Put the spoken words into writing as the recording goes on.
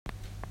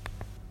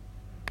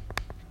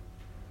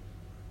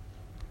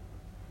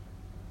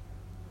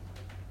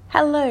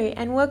Hello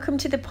and welcome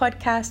to the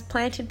podcast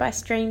Planted by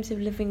Streams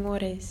of Living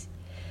Waters.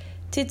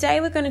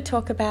 Today we're going to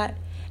talk about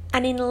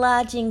an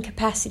enlarging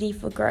capacity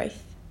for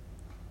growth.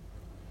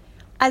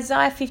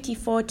 Isaiah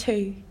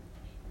 54:2.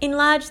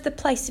 Enlarge the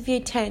place of your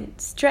tent,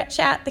 stretch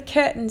out the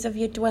curtains of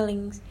your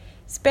dwellings,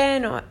 spare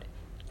not,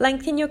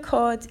 lengthen your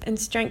cords and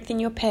strengthen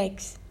your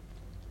pegs.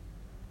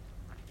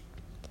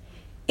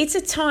 It's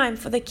a time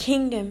for the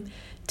kingdom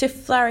to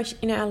flourish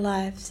in our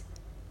lives.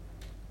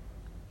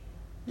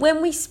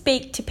 When we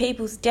speak to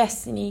people's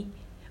destiny,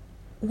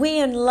 we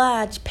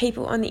enlarge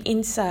people on the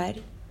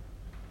inside.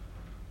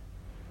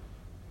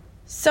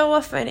 So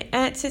often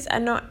answers are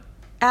not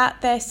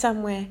out there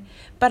somewhere,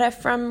 but are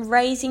from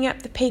raising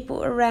up the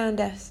people around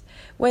us,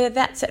 whether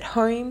that's at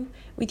home,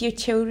 with your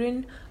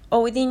children,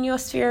 or within your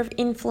sphere of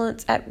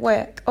influence at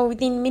work, or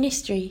within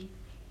ministry.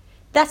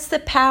 That's the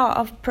power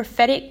of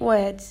prophetic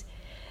words,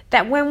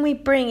 that when we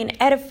bring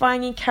an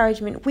edifying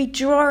encouragement, we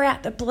draw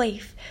out the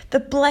belief, the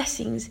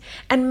blessings,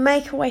 and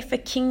make a way for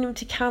kingdom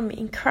to come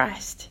in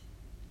Christ.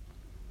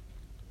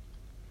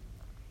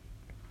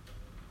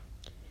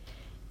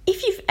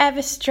 If you've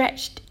ever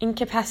stretched in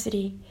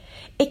capacity,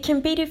 it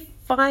can be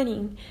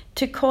defining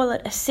to call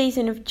it a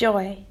season of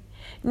joy,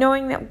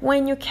 knowing that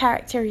when your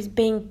character is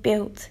being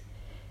built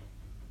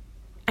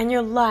and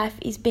your life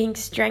is being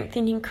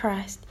strengthened in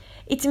Christ,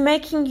 it's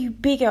making you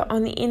bigger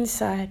on the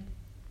inside.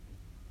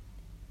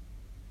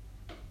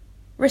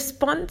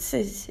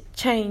 Responses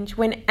change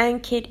when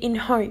anchored in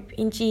hope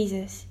in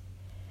Jesus.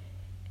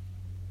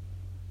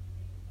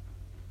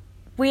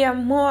 We are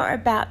more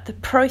about the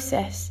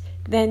process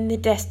than the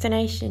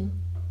destination.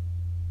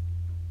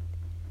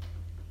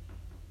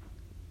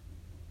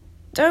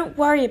 Don't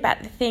worry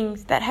about the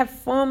things that have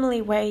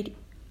formerly weighed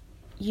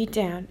you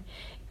down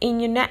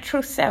in your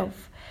natural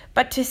self,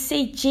 but to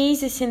see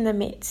Jesus in the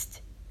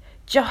midst,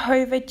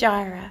 Jehovah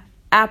Jireh,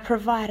 our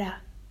provider,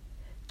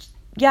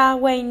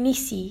 Yahweh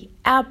Nissi,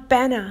 our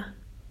banner.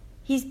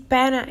 His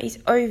banner is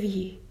over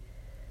you.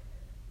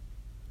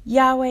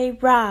 Yahweh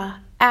Ra,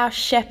 our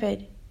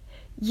shepherd.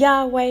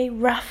 Yahweh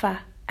Rapha,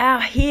 our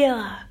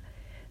healer.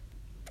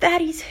 That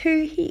is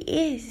who He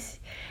is,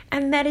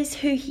 and that is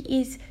who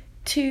He is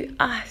to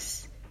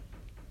us.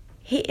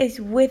 He is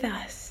with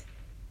us.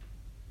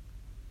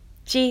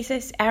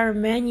 Jesus, our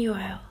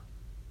Emmanuel.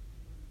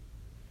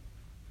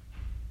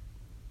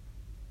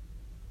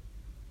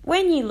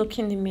 When you look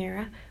in the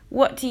mirror,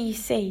 what do you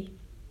see?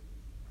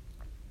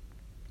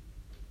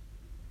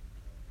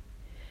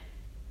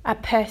 A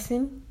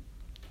person?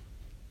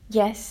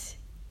 Yes.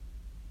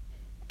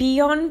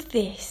 Beyond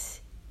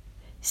this,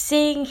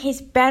 seeing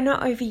His banner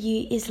over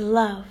you is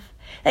love,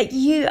 that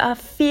you are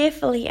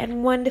fearfully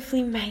and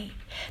wonderfully made,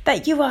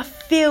 that you are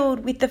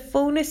filled with the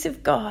fullness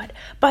of God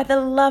by the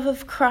love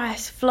of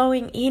Christ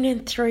flowing in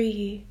and through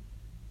you.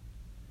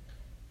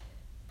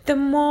 The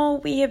more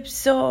we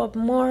absorb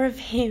more of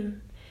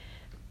Him,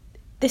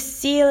 the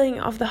sealing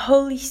of the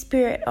Holy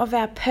Spirit of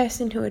our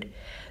personhood,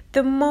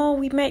 the more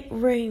we make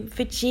room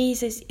for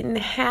Jesus in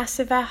the house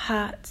of our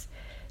hearts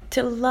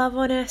to love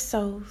on our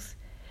souls,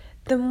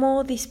 the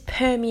more this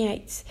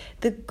permeates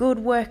the good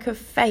work of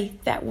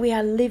faith that we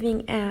are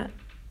living out.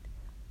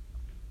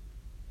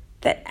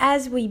 That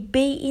as we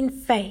be in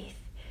faith,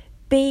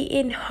 be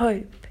in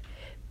hope,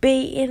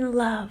 be in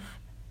love,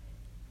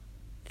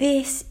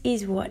 this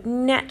is what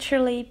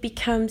naturally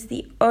becomes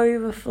the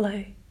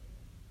overflow.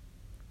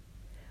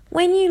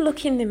 When you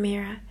look in the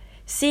mirror,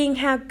 seeing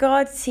how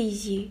God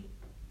sees you,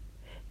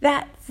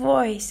 that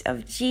voice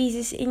of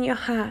Jesus in your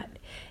heart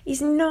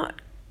is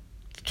not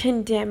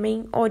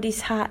condemning or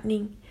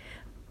disheartening,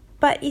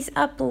 but is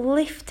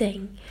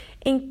uplifting,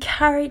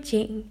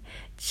 encouraging,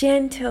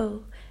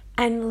 gentle,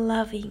 and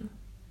loving.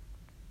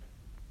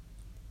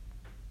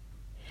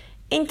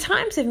 In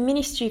times of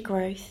ministry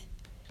growth,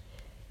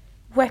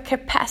 where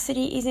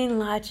capacity is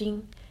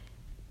enlarging,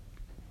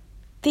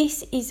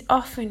 this is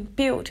often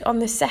built on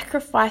the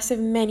sacrifice of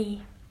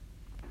many.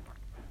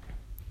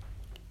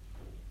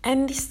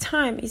 And this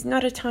time is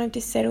not a time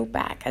to settle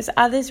back as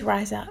others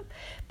rise up,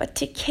 but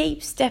to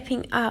keep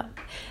stepping up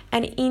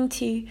and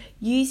into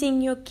using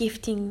your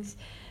giftings,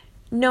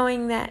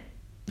 knowing that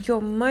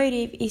your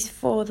motive is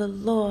for the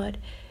Lord.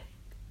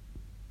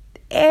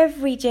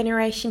 Every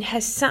generation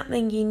has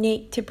something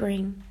unique to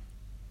bring.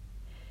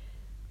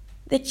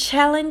 The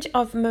challenge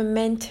of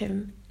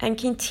momentum and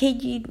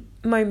continued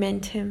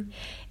momentum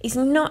is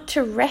not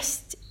to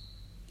rest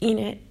in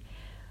it,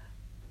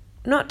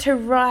 not to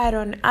ride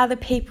on other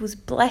people's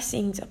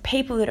blessings or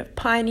people that have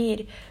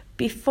pioneered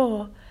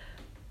before,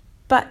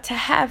 but to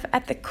have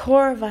at the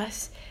core of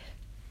us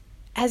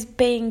as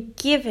being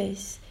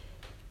givers,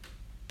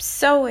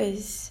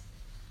 sowers,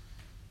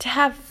 to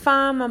have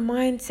farmer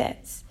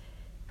mindsets,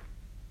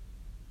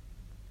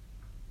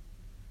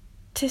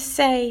 to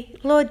say,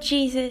 Lord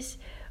Jesus,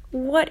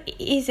 what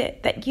is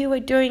it that you are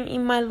doing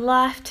in my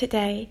life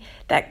today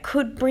that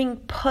could bring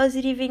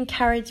positive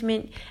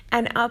encouragement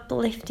and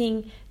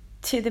uplifting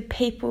to the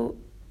people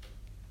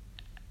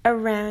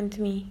around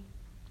me?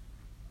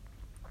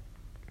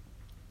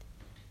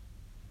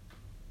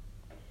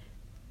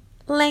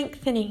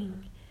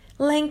 Lengthening.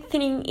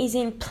 Lengthening is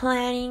in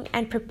planning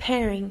and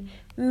preparing,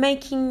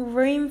 making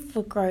room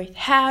for growth.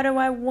 How do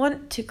I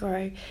want to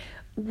grow?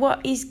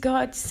 What is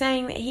God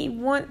saying that He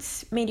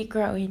wants me to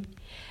grow in?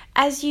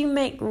 As you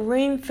make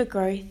room for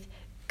growth,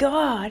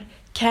 God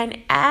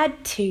can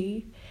add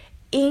to,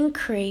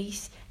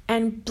 increase,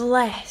 and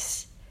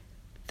bless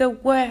the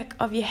work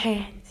of your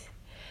hands.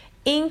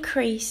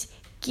 Increase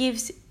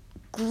gives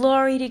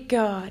glory to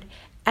God,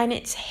 and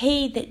it's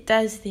He that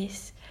does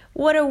this.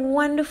 What a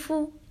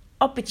wonderful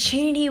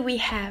opportunity we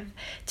have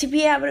to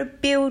be able to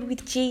build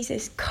with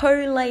Jesus,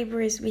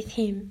 co-laborers with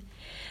Him,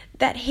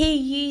 that He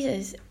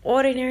uses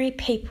ordinary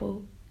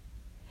people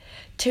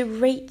to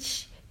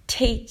reach,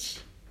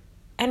 teach,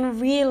 and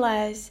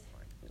realize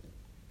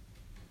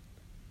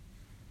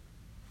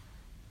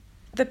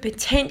the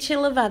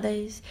potential of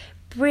others,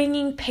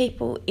 bringing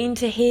people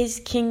into His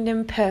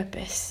kingdom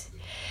purpose.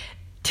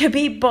 To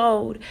be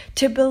bold,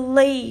 to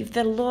believe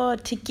the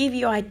Lord, to give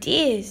you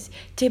ideas,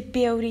 to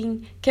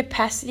building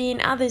capacity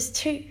in others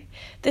too.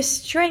 The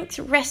strength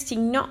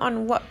resting not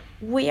on what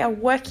we are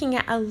working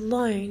at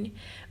alone,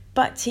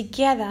 but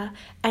together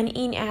and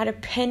in our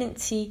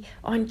dependency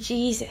on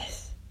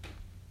Jesus.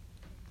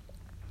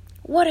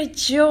 What a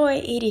joy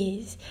it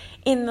is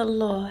in the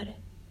Lord.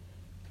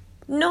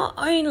 Not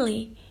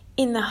only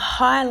in the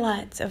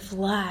highlights of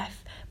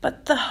life,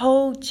 but the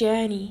whole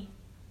journey.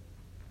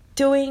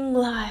 Doing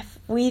life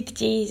with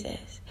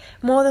Jesus,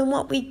 more than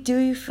what we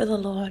do for the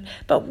Lord,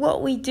 but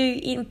what we do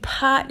in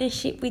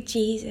partnership with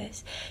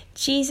Jesus.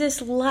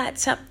 Jesus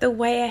lights up the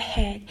way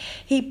ahead.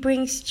 He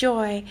brings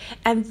joy,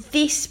 and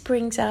this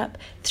brings up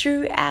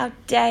through our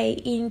day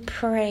in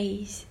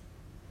praise.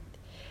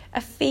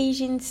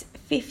 Ephesians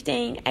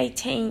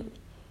 15:18b,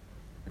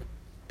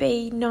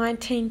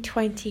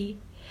 19:20.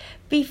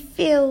 Be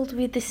filled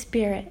with the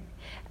Spirit,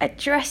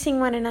 addressing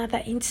one another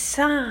in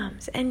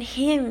psalms and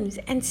hymns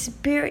and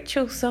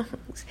spiritual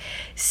songs,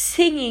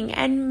 singing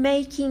and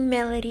making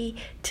melody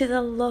to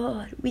the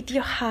Lord with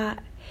your heart,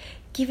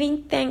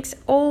 giving thanks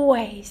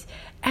always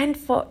and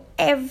for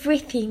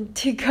everything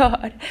to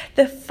God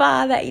the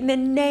Father in the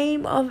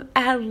name of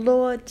our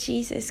Lord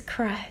Jesus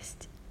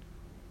Christ.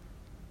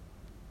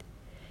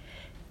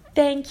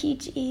 Thank you,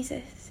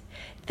 Jesus.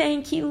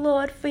 Thank you,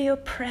 Lord, for your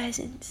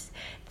presence.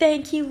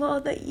 Thank you,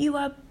 Lord, that you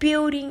are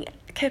building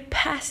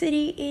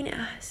capacity in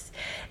us,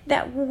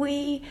 that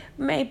we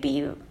may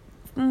be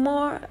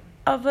more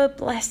of a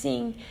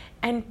blessing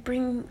and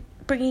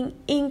bringing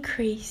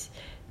increase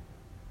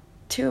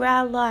to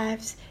our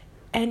lives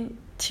and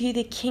to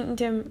the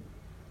kingdom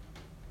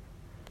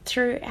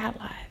through our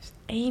lives.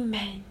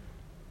 Amen.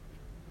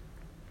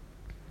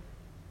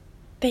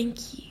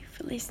 Thank you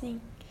for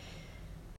listening.